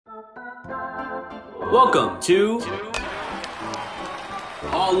Welcome to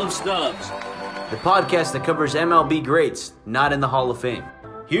Hall of Snubs, the podcast that covers MLB greats not in the Hall of Fame.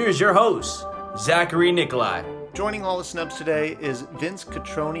 Here's your host, Zachary Nikolai. Joining Hall of Snubs today is Vince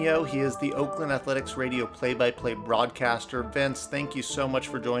Cotroneo. He is the Oakland Athletics radio play-by-play broadcaster. Vince, thank you so much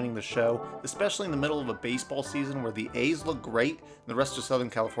for joining the show, especially in the middle of a baseball season where the A's look great and the rest of Southern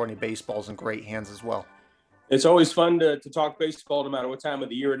California baseball is in great hands as well. It's always fun to talk baseball no matter what time of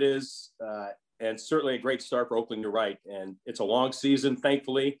the year it is, and certainly a great start for Oakland, you're right. And it's a long season,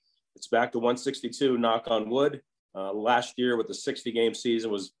 thankfully. It's back to 162, knock on wood. Last year with the 60-game season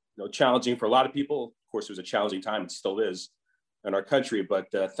was challenging for a lot of people. Of course, it was a challenging time. It still is in our country, but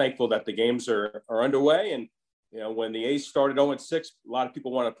thankful that the games are underway. And, when the A's started 0-6, a lot of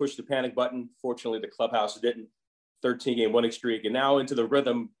people want to push the panic button. Fortunately, the clubhouse didn't. 13-game winning streak, and now into the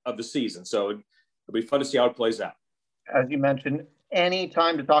rhythm of the season. So it'll be fun to see how it plays out. As you mentioned, any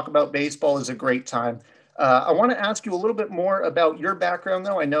time to talk about baseball is a great time. I want to ask you a little bit more about your background,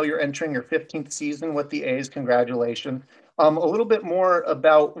 though. I know you're entering your 15th season with the A's. Congratulations. A little bit more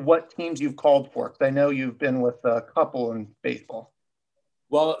about what teams you've called for, because I know you've been with a couple in baseball.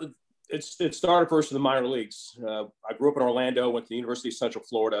 Well, it started first in the minor leagues. I grew up in Orlando, went to the University of Central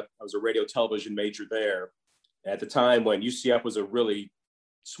Florida. I was a radio television major there at the time when UCF was a really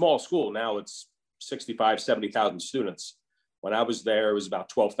small school. Now it's 65, 70,000 students. When I was there, it was about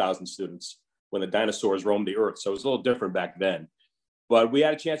 12,000 students when the dinosaurs roamed the earth. So it was a little different back then. But we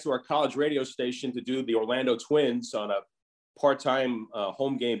had a chance to our college radio station to do the Orlando Twins on a part-time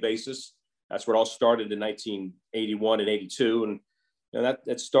home game basis. That's where it all started in 1981 and 82. And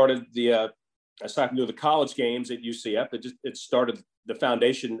that started aside from doing the college games at UCF, it started the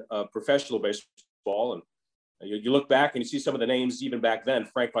foundation of professional baseball. And you look back and you see some of the names even back then: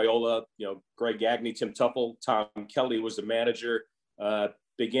 Frank Viola, Greg Gagne, Tim Tuffle, Tom Kelly was the manager.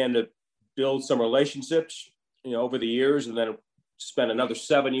 Began to build some relationships, over the years, and then spent another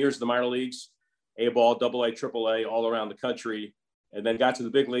 7 years in the minor leagues, A-ball, AA, AAA, all around the country, and then got to the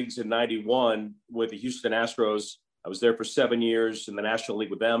big leagues in '91 with the Houston Astros. I was there for 7 years in the National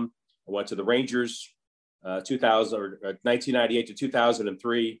League with them. I went to the Rangers, 1998 to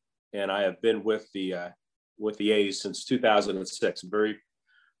 2003, and I have been with the A's since 2006. I'm very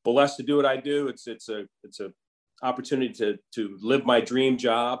blessed to do what I do. It's a opportunity to live my dream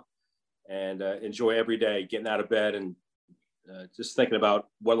job and enjoy every day, getting out of bed and just thinking about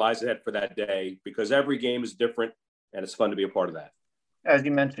what lies ahead for that day, because every game is different and it's fun to be a part of that. As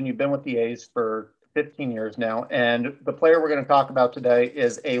you mentioned, you've been with the A's for 15 years now, and the player we're going to talk about today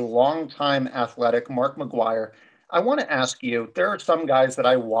is a longtime Athletic, Mark McGwire. I want to ask you, there are some guys that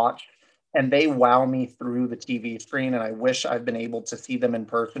I watch and they wow me through the TV screen, and I wish I've been able to see them in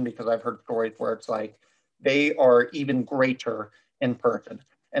person, because I've heard stories where it's like they are even greater in person.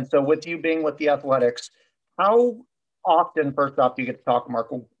 And so with you being with the Athletics, how often, first off, do you get to talk to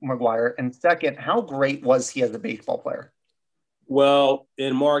Mark McGwire? And second, how great was he as a baseball player? Well,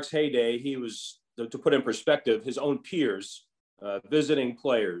 in Mark's heyday, he was, to put in perspective, his own peers, visiting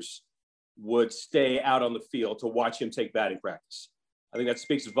players, would stay out on the field to watch him take batting practice. I think that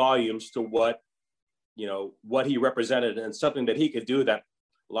speaks volumes to what he represented, and something that he could do that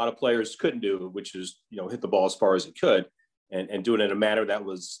a lot of players couldn't do, which is, hit the ball as far as he could and do it in a manner that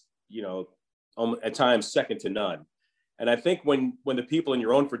was, at times second to none. And I think when the people in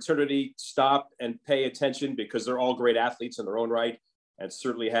your own fraternity stop and pay attention, because they're all great athletes in their own right and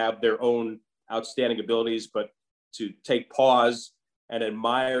certainly have their own outstanding abilities, but to take pause and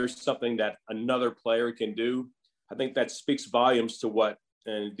admire something that another player can do, I think that speaks volumes to what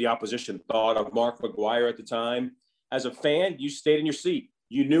the opposition thought of Mark McGwire at the time. As a fan, you stayed in your seat.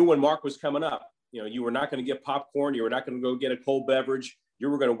 You knew when Mark was coming up. You were not going to get popcorn. You were not going to go get a cold beverage. You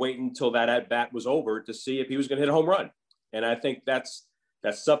were going to wait until that at-bat was over to see if he was going to hit a home run. And I think that's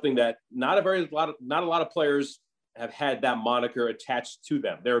something that not a lot of players have had that moniker attached to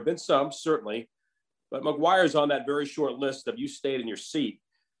them. There have been some, certainly, but McGwire's on that very short list of you stayed in your seat,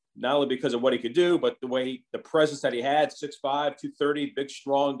 not only because of what he could do, but the presence that he had: 6'5", 230, big,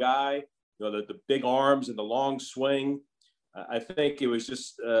 strong guy, the big arms and the long swing. I think it was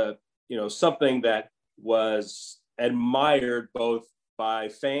just, something that was admired both by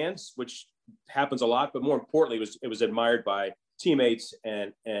fans, which happens a lot, but more importantly, it was admired by teammates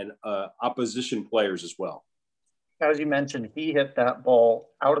and opposition players as well. As you mentioned, he hit that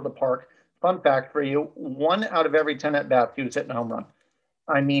ball out of the park. Fun fact for you: 1 out of every 10 at-bats, he was hitting a home run.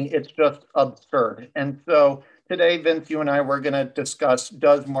 I mean, it's just absurd. And so today, Vince, you and I, we're going to discuss,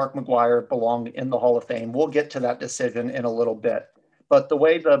 does Mark McGwire belong in the Hall of Fame? We'll get to that decision in a little bit. But the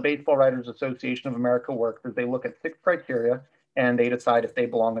way the Baseball Writers Association of America works is they look at 6 criteria, and they decide if they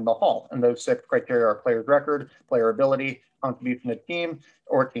belong in the Hall. And those 6 criteria are player's record, player ability, contribution to team,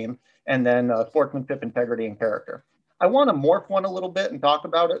 and then sportsmanship, integrity, and character. I want to morph one a little bit and talk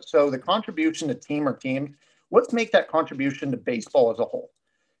about it. So the contribution to team or team, let's make that contribution to baseball as a whole.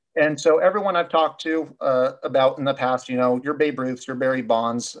 And so everyone I've talked to about in the past, your Babe Ruths, your Barry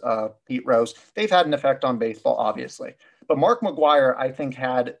Bonds, Pete Rose, they've had an effect on baseball, obviously. But Mark McGwire, I think,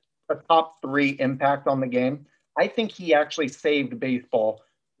 had a top 3 impact on the game. I think he actually saved baseball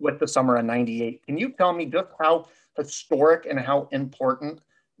with the summer of '98. Can you tell me just how historic and how important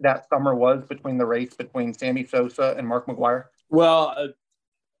that summer was between the race between Sammy Sosa and Mark McGwire? Well,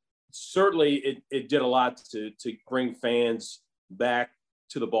 certainly it did a lot to bring fans back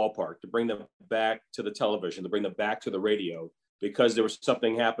to the ballpark, to bring them back to the television, to bring them back to the radio, because there was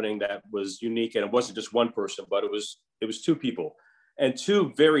something happening that was unique. And it wasn't just one person, but it was 2 people and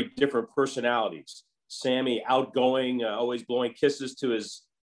 2 very different personalities. Sammy, outgoing, always blowing kisses to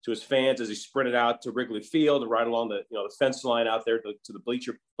his fans as he sprinted out to Wrigley Field and right along the fence line out there to the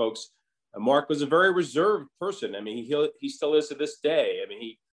bleacher folks. And Mark was a very reserved person. I mean, he still is to this day. I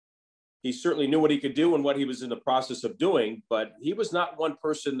mean, he certainly knew what he could do and what he was in the process of doing, but he was not one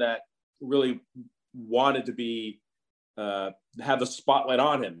person that really wanted to be have the spotlight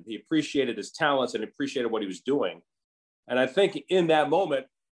on him. He appreciated his talents and appreciated what he was doing. And I think in that moment,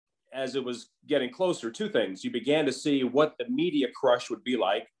 as it was getting closer, 2 things. You began to see what the media crush would be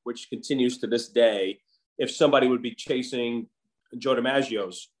like, which continues to this day, if somebody would be chasing Joe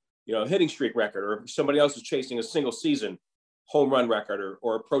DiMaggio's, hitting streak record, or if somebody else is chasing a single season home run record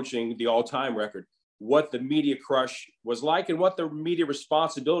or approaching the all-time record, what the media crush was like and what the media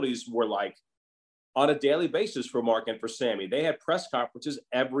responsibilities were like on a daily basis for Mark and for Sammy. They had press conferences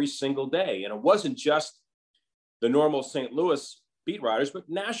every single day. And it wasn't just the normal St. Louis beat writers, but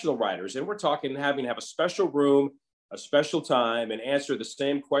national writers. And we're talking having to have a special room, a special time, and answer the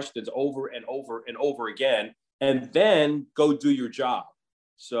same questions over and over and over again, and then go do your job.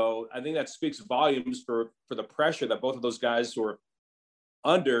 So I think that speaks volumes for the pressure that both of those guys were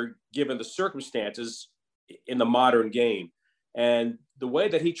under, given the circumstances in the modern game. And the way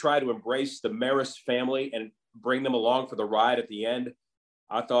that he tried to embrace the Maris family and bring them along for the ride at the end,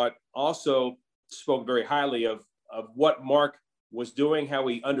 I thought also spoke very highly of what Mark was doing, how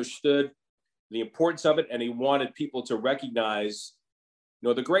he understood the importance of it, and he wanted people to recognize,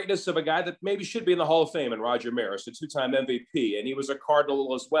 the greatness of a guy that maybe should be in the Hall of Fame, and Roger Maris, a 2-time MVP, and he was a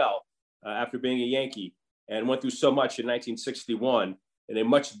Cardinal as well after being a Yankee, and went through so much in 1961 in a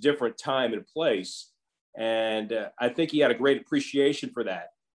much different time and place. And I think he had a great appreciation for that.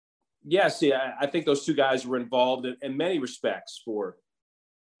 Yes, I think those 2 guys were involved in many respects for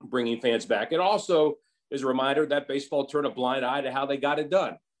bringing fans back. It also is a reminder that baseball turned a blind eye to how they got it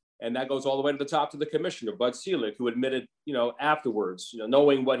done. And that goes all the way to the top to the commissioner, Bud Selig, who admitted, afterwards,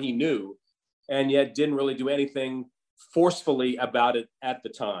 knowing what he knew, and yet didn't really do anything forcefully about it at the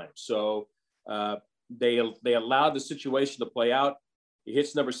time. So they allowed the situation to play out. He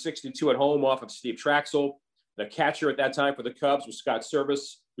hits number 62 at home off of Steve Traxel. The catcher at that time for the Cubs was Scott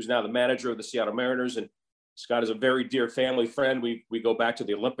Service, who's now the manager of the Seattle Mariners. And Scott is a very dear family friend. We go back to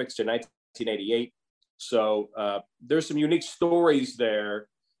the Olympics in 1988. So there's some unique stories there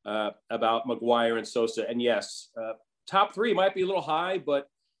about McGwire and Sosa. And yes, top 3 might be a little high, but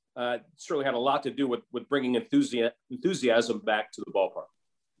certainly had a lot to do with bringing enthusiasm back to the ballpark.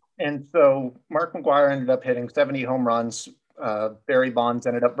 And so Mark McGwire ended up hitting 70 home runs. Barry Bonds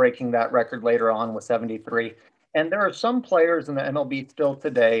ended up breaking that record later on with 73. And there are some players in the MLB still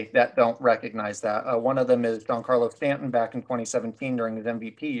today that don't recognize that. One of them is Giancarlo Stanton back in 2017 during his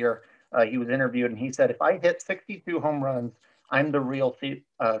MVP year. He was interviewed and he said, if I hit 62 home runs, I'm the real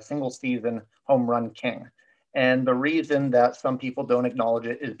single season home run king. And the reason that some people don't acknowledge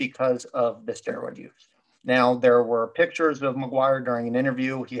it is because of the steroid use. Now, there were pictures of McGwire during an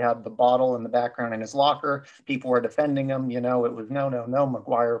interview. He had the bottle in the background in his locker. People were defending him. It was no,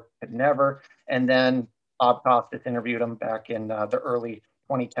 McGwire could never. And then Bob Costas interviewed him back in the early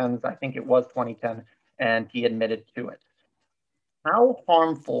 2010s. I think it was 2010, and he admitted to it. How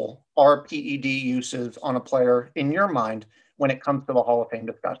harmful are PED uses on a player, in your mind, when it comes to the Hall of Fame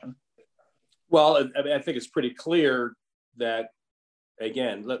discussion? Well, I think it's pretty clear that,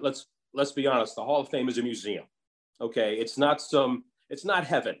 again, let's be honest, the Hall of Fame is a museum. Okay, it's not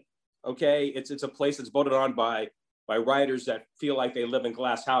heaven. Okay, it's a place that's voted on by writers that feel like they live in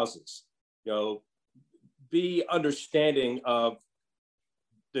glass houses. Be understanding of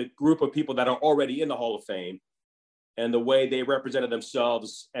the group of people that are already in the Hall of Fame and the way they represented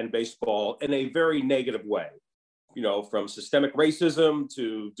themselves and baseball in a very negative way. From systemic racism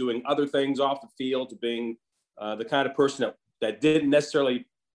to doing other things off the field to being the kind of person that that didn't necessarily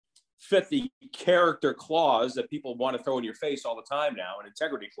fit the character clause that people want to throw in your face all the time now, an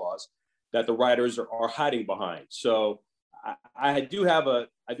integrity clause that the writers are hiding behind. So I do have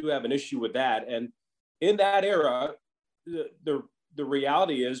an issue with that. And in that era, the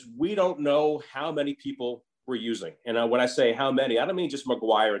reality is we don't know how many people we're using. And when I say how many, I don't mean just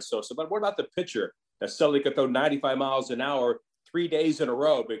McGwire and Sosa, but what about the pitcher that suddenly could throw 95 miles an hour 3 days in a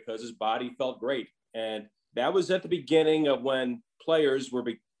row because his body felt great? And that was at the beginning of when players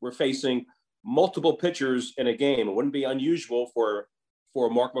were facing multiple pitchers in a game. It wouldn't be unusual for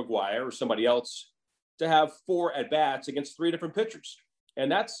Mark McGwire or somebody else to have 4 at-bats against 3 different pitchers.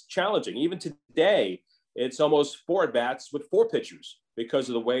 And that's challenging. Even today, it's almost 4 at-bats with 4 pitchers because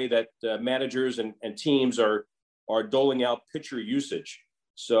of the way that managers and teams are doling out pitcher usage.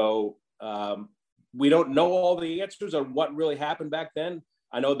 So we don't know all the answers on what really happened back then.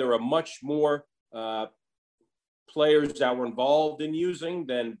 I know there are much more players that were involved in using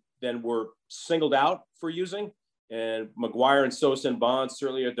than were singled out for using. And McGwire and Sosa and Bonds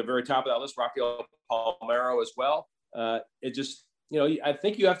certainly at the very top of that list, Rafael Palmeiro as well. It just, I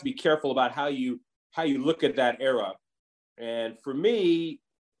think you have to be careful about how you look at that era. And for me,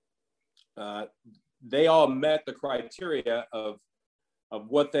 they all met the criteria of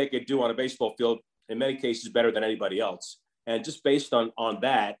what they could do on a baseball field, in many cases better than anybody else. And just based on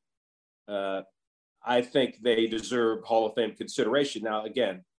that, I think they deserve Hall of Fame consideration. Now,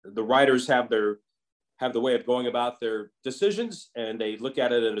 again, the writers have the way of going about their decisions, and they look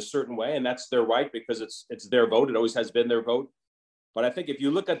at it in a certain way, and that's their right because it's their vote. It always has been their vote. But I think if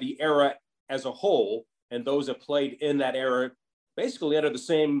you look at the era as a whole, and those that played in that era basically under the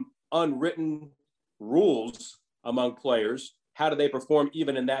same unwritten rules among players, how do they perform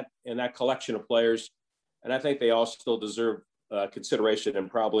even in that collection of players? And I think they all still deserve consideration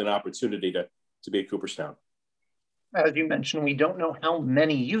and probably an opportunity to be at Cooperstown. As you mentioned, we don't know how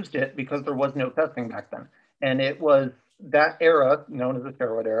many used it because there was no testing back then. And it was that era known as the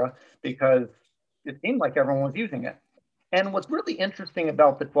steroid era because it seemed like everyone was using it. And what's really interesting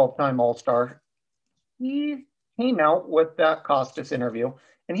about the 12-time All-Star, he came out with that Costas interview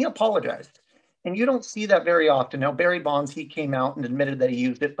and he apologized. And you don't see that very often. Now, Barry Bonds, he came out and admitted that he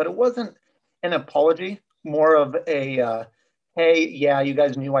used it, but it wasn't an apology, more of a, hey, yeah, you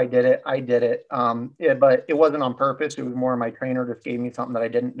guys knew I did it. But it wasn't on purpose. It was more my trainer just gave me something that I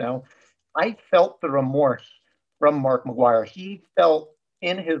didn't know. I felt the remorse from Mark McGwire. He felt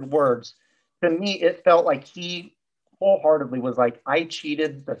in his words, to me, it felt like he wholeheartedly was like, I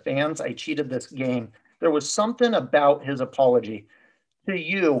cheated the fans. I cheated this game. There was something about his apology. To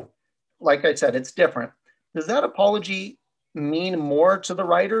you, like I said, it's different. Does that apology mean more to the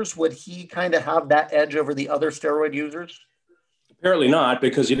writers? Would he kind of have that edge over the other steroid users? Apparently not,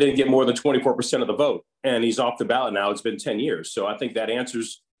 because he didn't get more than 24% of the vote, and he's off the ballot now. It's been 10 years. So I think that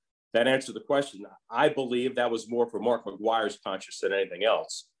answers the question. I believe that was more for Mark McGwire's conscience than anything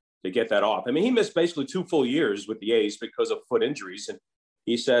else to get that off. I mean, he missed basically 2 full years with the A's because of foot injuries, and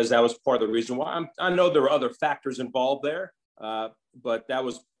he says that was part of the reason why. I know there were other factors involved there, but that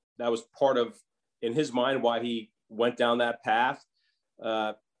was part of, in his mind, why he went down that path.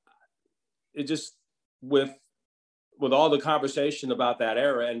 It just, with all the conversation about that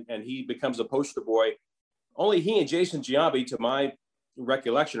era, and he becomes a poster boy, only he and Jason Giambi, to my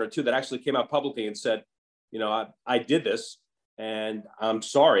recollection, are 2 that actually came out publicly and said, I did this and I'm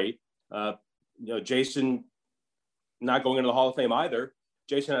sorry. Jason not going into the Hall of Fame either.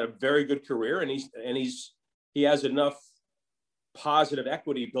 Jason had a very good career, and he has enough positive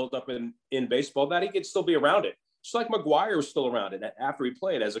equity built up in baseball that he could still be around it. Just like McGwire was still around it after he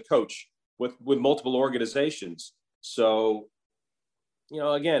played as a coach with multiple organizations. So,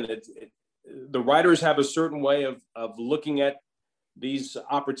 again, the writers have a certain way of looking at these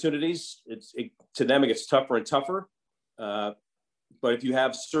opportunities. To them, it gets tougher and tougher. But if you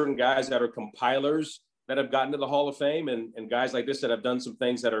have certain guys that are compilers that have gotten to the Hall of Fame and guys like this that have done some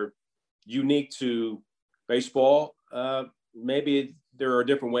things that are unique to baseball, maybe there are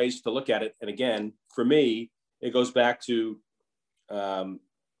different ways to look at it. And again, for me, it goes back to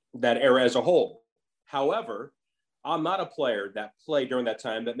that era as a whole. However, I'm not a player that played during that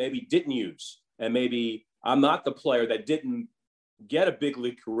time that maybe didn't use, and maybe I'm not the player that didn't get a big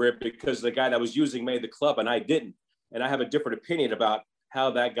league career because the guy that was using made the club and I didn't. And I have a different opinion about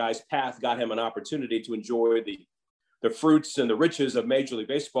how that guy's path got him an opportunity to enjoy the fruits and the riches of Major League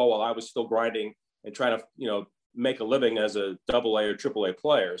Baseball while I was still grinding and trying to, make a living as a AA or AAA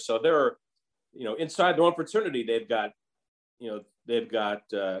player. So there are, inside their own fraternity, they've got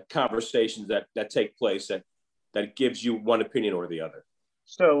conversations that take place that gives you one opinion or the other.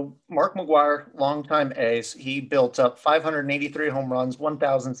 So Mark McGwire, longtime A's, he built up 583 home runs,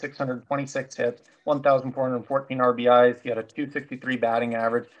 1,626 hits, 1,414 RBIs. He had a 263 batting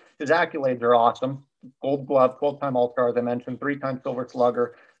average. His accolades are awesome. Gold Glove, 12-time All-Star, as I mentioned, 3-time Silver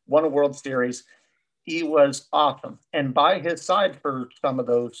Slugger, won a World Series. He was awesome. And by his side for some of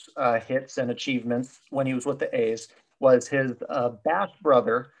those hits and achievements when he was with the A's was his Bash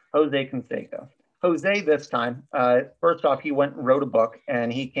brother, Jose Canseco. Jose, this time, first off, he went and wrote a book,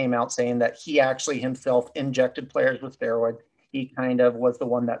 and he came out saying that he actually himself injected players with steroids. He kind of was the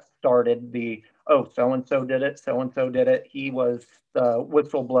one that started the, oh, so-and-so did it, so-and-so did it. He was the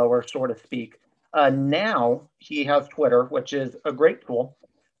whistleblower, so to speak. Now he has Twitter, which is a great tool.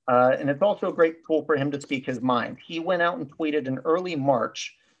 And it's also a great tool for him to speak his mind. He went out and tweeted in early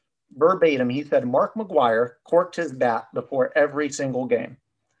March, verbatim, he said, Mark McGwire corked his bat before every single game.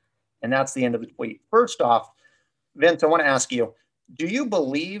 And that's the end of the tweet. First off, Vince, I want to ask you, do you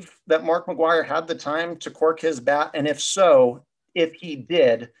believe that Mark McGwire had the time to cork his bat? And if so, if he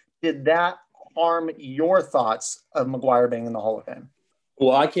did that harm your thoughts of McGwire being in the Hall of Fame?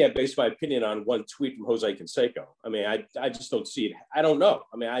 Well, I can't base my opinion on one tweet from Jose Canseco. I mean, I just don't see it. I don't know.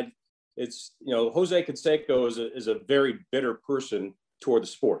 I mean, it's, you know, Jose Canseco is a very bitter person toward the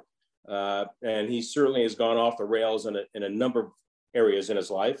sport. And he certainly has gone off the rails in a number of areas in his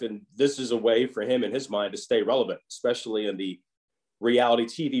life. And this is a way for him, in his mind, to stay relevant, especially in the reality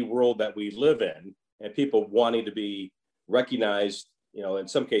TV world that we live in, and people wanting to be recognized, you know, in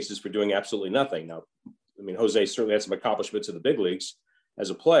some cases for doing absolutely nothing. Now, I mean, Jose certainly had some accomplishments in the big leagues as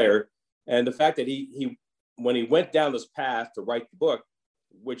a player. And the fact that he when he went down this path to write the book,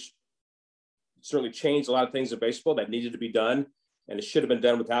 which certainly changed a lot of things in baseball that needed to be done, and it should have been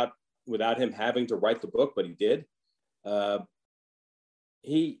done without him having to write the book, but he did.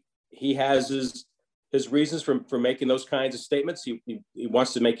 He has his reasons for making those kinds of statements. He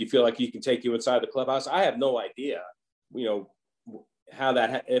wants to make you feel like he can take you inside the clubhouse. I have no idea, you know, how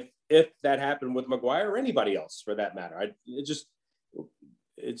that if that happened with McGwire or anybody else for that matter.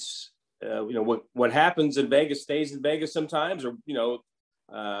 It's you know, what happens in Vegas stays in Vegas sometimes, or you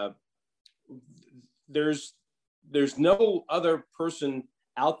know, there's no other person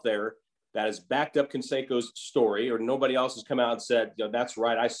out there that has backed up Canseco's story, or nobody else has come out and said, you know, that's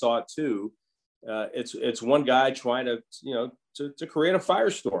right, I saw it too. It's one guy trying to, you know, to create a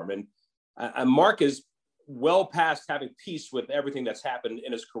firestorm. And Mark is well past having peace with everything that's happened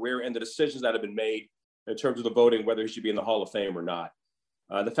in his career and the decisions that have been made in terms of the voting, whether he should be in the Hall of Fame or not.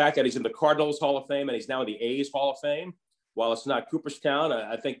 The fact that he's in the Cardinals Hall of Fame and he's now in the A's Hall of Fame, while it's not Cooperstown,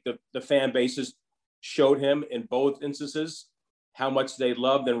 I think the fan bases showed him in both instances how much they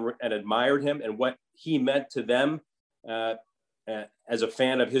loved and admired him and what he meant to them as a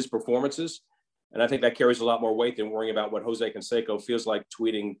fan of his performances. And I think that carries a lot more weight than worrying about what Jose Canseco feels like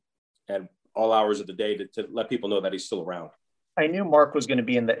tweeting at all hours of the day to let people know that he's still around. I knew Mark was going to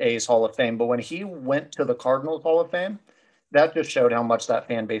be in the A's Hall of Fame, but when he went to the Cardinals Hall of Fame, that just showed how much that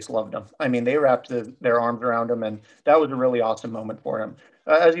fan base loved him. I mean, they wrapped their arms around him, and that was a really awesome moment for him.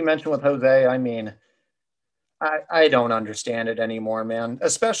 As you mentioned with Jose, I mean, I don't understand it anymore, man.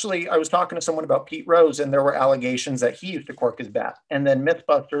 Especially, I was talking to someone about Pete Rose, and there were allegations that he used to cork his bat. And then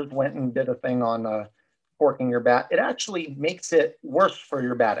Mythbusters went and did a thing on corking your bat. It actually makes it worse for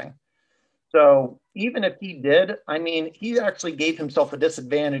your batting. So even if he did, I mean, he actually gave himself a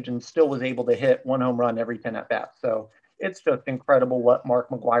disadvantage and still was able to hit one home run every 10 at-bats. So it's just incredible what Mark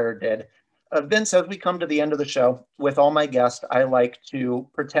McGwire did. Vince, as we come to the end of the show, with all my guests, I like to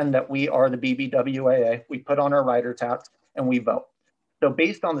pretend that we are the BBWAA. We put on our writer's hats and we vote. So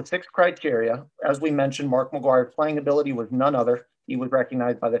based on the 6 criteria, as we mentioned, Mark McGwire's playing ability was none other. He was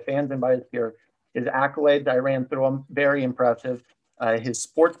recognized by the fans and by his peers. His accolades, I ran through them, very impressive. His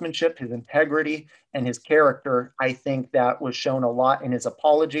sportsmanship, his integrity, and his character, I think that was shown a lot in his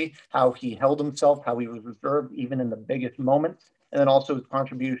apology, how he held himself, how he was reserved even in the biggest moments, and then also his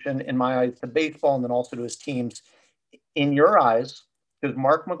contribution, in my eyes, to baseball, and then also to his teams. In your eyes, does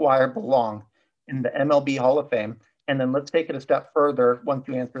Mark McGwire belong in the MLB Hall of Fame? And then let's take it a step further. Once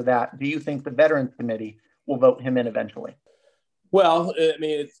you answer that, do you think the Veterans Committee will vote him in eventually? Well, I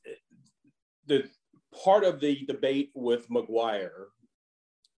mean, the part of the debate with McGwire,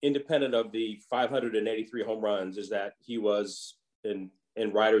 independent of the 583 home runs, is that he was, in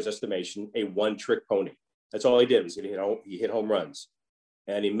writers' estimation, a one-trick pony. That's all he did, was he hit home runs.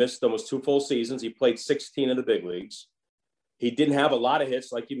 And he missed almost 2 full seasons. He played 16 in the big leagues. He didn't have a lot of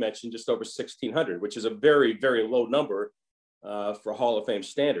hits, like you mentioned, just over 1,600, which is a very, very low number for Hall of Fame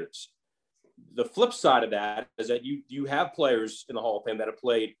standards. The flip side of that is that you have players in the Hall of Fame that have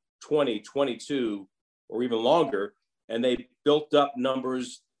played 20, 22, or even longer, and they built up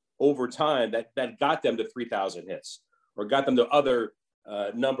numbers over time that got them to 3,000 hits or got them to other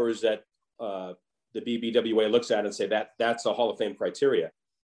numbers that the BBWA looks at and say that's a Hall of Fame criteria.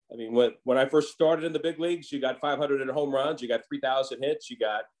 I mean, when I first started in the big leagues, you got 500 home runs, you got 3,000 hits, you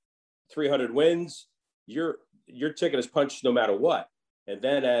got 300 wins. Your ticket is punched no matter what. And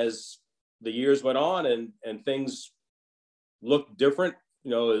then as the years went on and things looked different,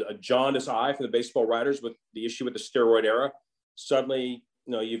 a jaundiced eye from the baseball writers with the issue with the steroid era, suddenly,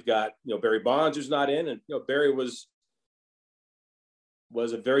 you've got, Barry Bonds who's not in, and, Barry was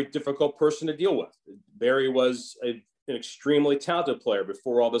a very difficult person to deal with. Barry was an extremely talented player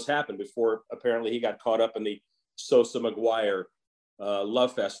before all this happened, before apparently he got caught up in the Sosa McGwire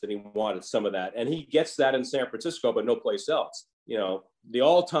love fest, and he wanted some of that. And he gets that in San Francisco, but no place else. The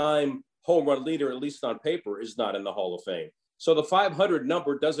all-time home run leader, at least on paper, is not in the Hall of Fame. So the 500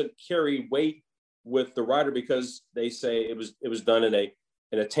 number doesn't carry weight with the writer because they say it was done in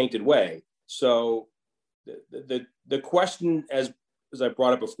a tainted way. So the question, as I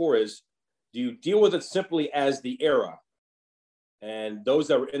brought up before, is, do you deal with it simply as the era, and those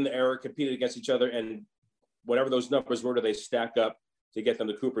that were in the era competed against each other, and whatever those numbers were, do they stack up to get them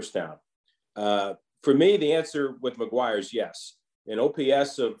to Cooperstown? For me, the answer with McGwire is yes. An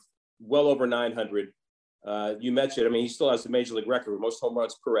OPS of well over 900. You mentioned, he still has the major league record with most home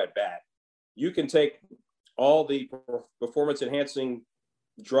runs per at bat. You can take all the performance enhancing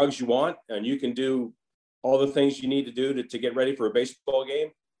drugs you want, and you can do all the things you need to do to get ready for a baseball game.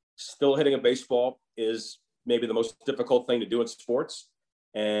 Still hitting a baseball is maybe the most difficult thing to do in sports.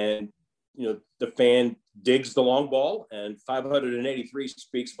 And, the fan digs the long ball, and 583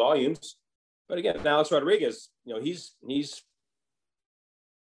 speaks volumes. But again, Alex Rodriguez, he's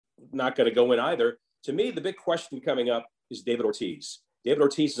not going to go in either. To me, the big question coming up is David Ortiz. David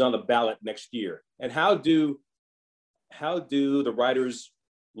Ortiz is on the ballot next year. And how do the writers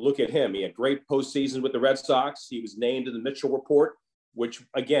look at him? He had great postseasons with the Red Sox. He was named in the Mitchell Report, which,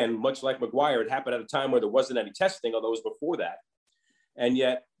 again, much like McGwire, it happened at a time where there wasn't any testing, although it was before that. And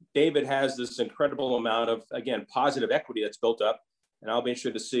yet David has this incredible amount of, again, positive equity that's built up. And I'll be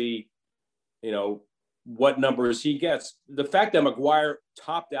interested to see, what numbers he gets. The fact that McGwire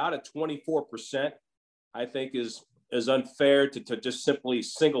topped out at 24%, I think is unfair to just simply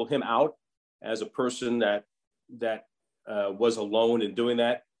single him out as a person that was alone in doing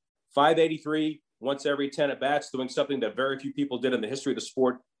that. 583 once every 10 at-bats, doing something that very few people did in the history of the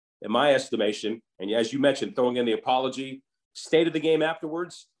sport, in my estimation. And as you mentioned, throwing in the apology, state of the game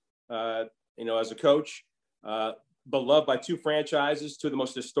afterwards, as a coach, beloved by two of the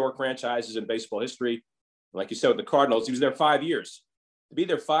most historic franchises in baseball history. Like you said, with the Cardinals, he was there 5 years. To be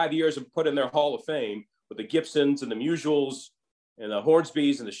there 5 years and put in their Hall of Fame with the Gibsons and the Musials and the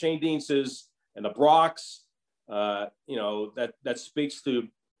Hornsbys and the Shane Deances and the Brocks, that speaks to,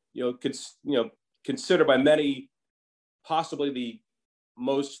 considered by many possibly the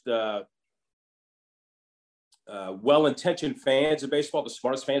most well-intentioned fans of baseball, the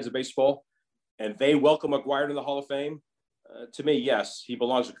smartest fans of baseball, and they welcome McGwire to the Hall of Fame. To me, yes, he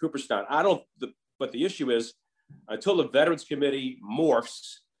belongs to Cooperstown. But the issue is, until the Veterans Committee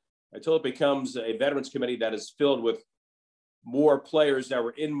morphs, until it becomes a Veterans Committee that is filled with more players that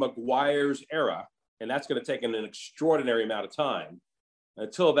were in McGwire's era, and that's going to take an extraordinary amount of time.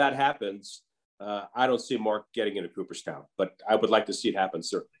 Until that happens, I don't see Mark getting into Cooperstown, but I would like to see it happen,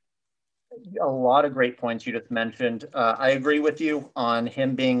 certainly. A lot of great points you just mentioned. I agree with you on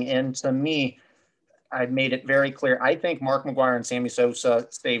him being in. To me, I made it very clear. I think Mark McGwire and Sammy Sosa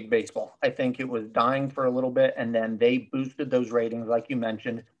saved baseball. I think it was dying for a little bit, and then they boosted those ratings, like you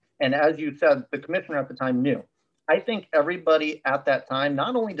mentioned. And as you said, the commissioner at the time knew. I think everybody at that time,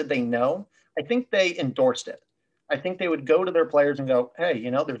 not only did they know, I think they endorsed it. I think they would go to their players and go, hey,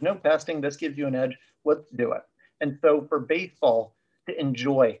 there's no testing. This gives you an edge. Let's do it. And so for baseball to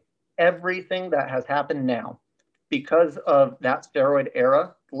enjoy everything that has happened now because of that steroid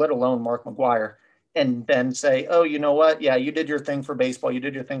era, let alone Mark McGwire, and then say, oh, you know what? Yeah, you did your thing for baseball. You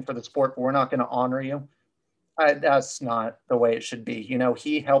did your thing for the sport, but we're not going to honor you. That's not the way it should be.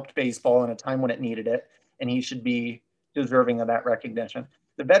 He helped baseball in a time when it needed it, and he should be deserving of that recognition.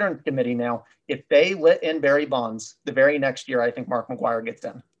 The Veterans Committee now, if they let in Barry Bonds the very next year, I think Mark McGwire gets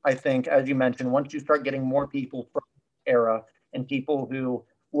in. I think, as you mentioned, once you start getting more people from the era and people who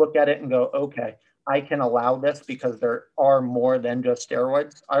look at it and go, okay, I can allow this because there are more than just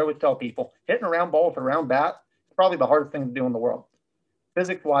steroids. I always tell people, hitting a round ball with a round bat is probably the hardest thing to do in the world.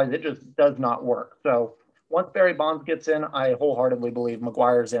 Physics-wise, it just does not work. So once Barry Bonds gets in, I wholeheartedly believe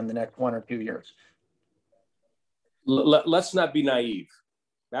McGwire's in the next 1 or 2 years. Let's not be naive.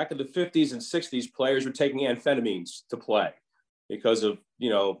 back in the 50s and 60s, players were taking amphetamines to play because of,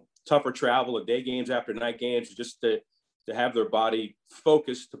 tougher travel and day games after night games, just to have their body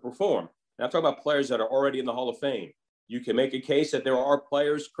focused to perform. And I'm talking about players that are already in the Hall of Fame. You can make a case that there are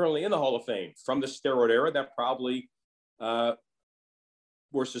players currently in the Hall of Fame from the steroid era that probably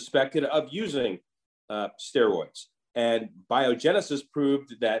were suspected of using steroids. And biogenesis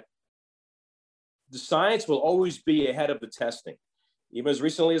proved that the science will always be ahead of the testing. Even as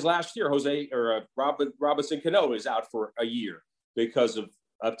recently as last year, Robinson Cano is out for a year because of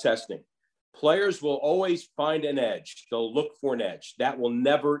testing. Players will always find an edge. They'll look for an edge. That will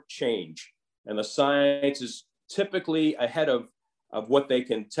never change. And the science is typically ahead of what they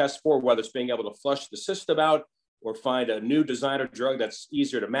can test for, whether it's being able to flush the system out or find a new designer drug that's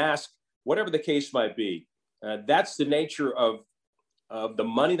easier to mask, whatever the case might be. That's the nature of the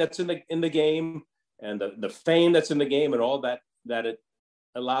money that's in the game and the fame that's in the game and all that it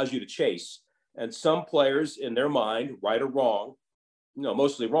allows you to chase. And some players in their mind, right or wrong,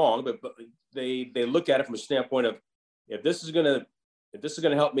 mostly wrong, but they look at it from a standpoint of, if this is going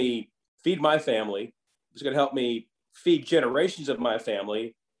to help me feed my family, it's going to help me feed generations of my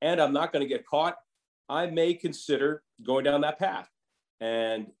family, and I'm not going to get caught, I may consider going down that path.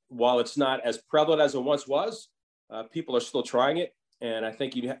 And while it's not as prevalent as it once was, people are still trying it. And I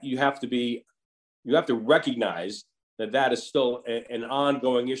think you have to recognize that is still an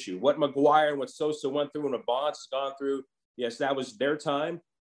ongoing issue. What McGwire and what Sosa went through and what Bonds has gone through, yes, that was their time,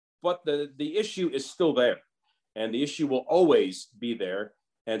 but the issue is still there, and the issue will always be there.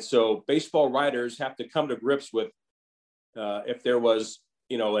 And so baseball writers have to come to grips with if there was,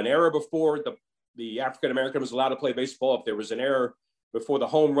 an era before the African-American was allowed to play baseball, if there was an era before the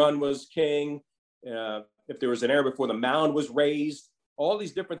home run was king, if there was an era before the mound was raised, all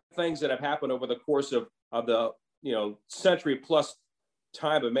these different things that have happened over the course of the, century plus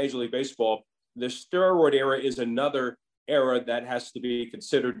time of Major League Baseball. The steroid era is another era that has to be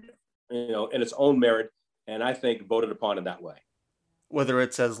considered, in its own merit, and I think voted upon in that way. Whether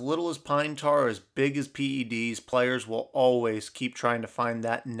it's as little as pine tar or as big as PEDs, players will always keep trying to find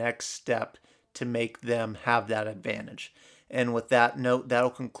that next step to make them have that advantage. And with that note, that'll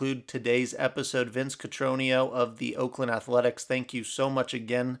conclude today's episode. Vince Cotroneo of the Oakland Athletics, thank you so much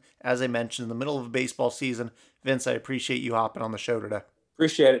again. As I mentioned, in the middle of a baseball season, Vince, I appreciate you hopping on the show today.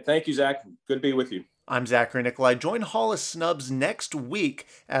 Appreciate it. Thank you, Zach. Good to be with you. I'm Zachary Nicolai. Join Hall of Snubs next week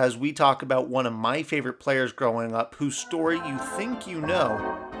as we talk about one of my favorite players growing up whose story you think you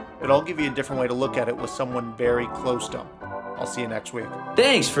know, but I'll give you a different way to look at it with someone very close to him. I'll see you next week.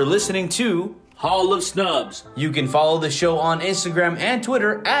 Thanks for listening to Hall of Snubs. You can follow the show on Instagram and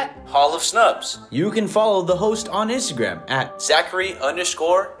Twitter at Hall of Snubs. You can follow the host on Instagram at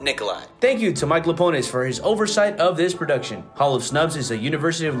Zachary_Nicolai. Thank you to Mike Lapones for his oversight of this production. Hall of Snubs is a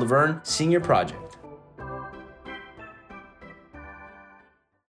University of Laverne senior project.